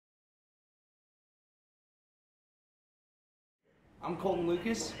I'm Colton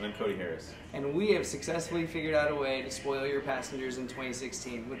Lucas. And I'm Cody Harris. And we have successfully figured out a way to spoil your passengers in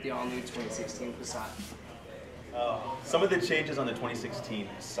 2016 with the all-new 2016 Passat. Some of the changes on the 2016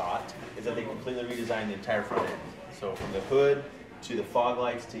 Passat is that they completely redesigned the entire front end. So from the hood to the fog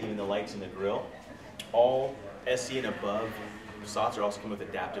lights to even the lights in the grille, all SE and above Passats are also come with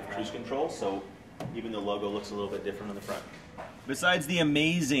adaptive cruise control, so even the logo looks a little bit different on the front. Besides the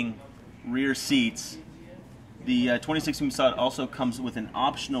amazing rear seats, the 2016 Passat also comes with an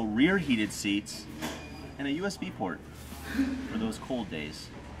optional rear heated seats and a USB port for those cold days.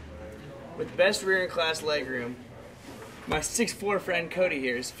 With best rear-in-class legroom, my 6'4" friend Cody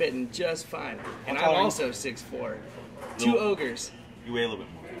here is fitting just fine. And I'm also 6'4". Two ogres. You weigh a little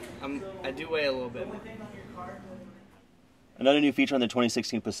bit more. I do weigh a little bit more. Another new feature on the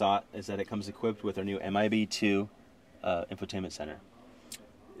 2016 Passat is that it comes equipped with our new MIB2 infotainment center.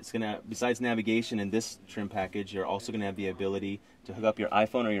 It's gonna, besides navigation in this trim package, you're also gonna have the ability to hook up your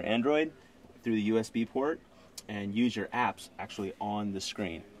iPhone or your Android through the USB port and use your apps actually on the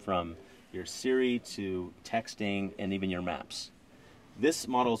screen, from your Siri to texting and even your maps. This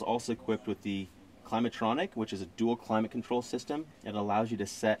model is also equipped with the Climatronic, which is a dual climate control system. It allows you to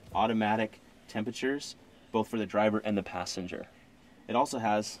set automatic temperatures both for the driver and the passenger. It also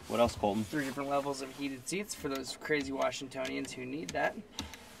has, what else, Colton? 3 different levels of heated seats for those crazy Washingtonians who need that.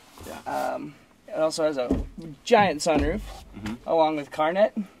 Yeah. It also has a giant sunroof, along with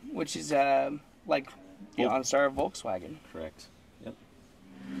CarNet, which is like the OnStar of Volkswagen. Correct. Yep.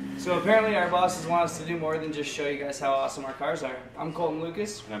 So apparently our bosses want us to do more than just show you guys how awesome our cars are. I'm Colton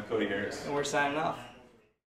Lucas. And I'm Cody Harris. And we're signing off.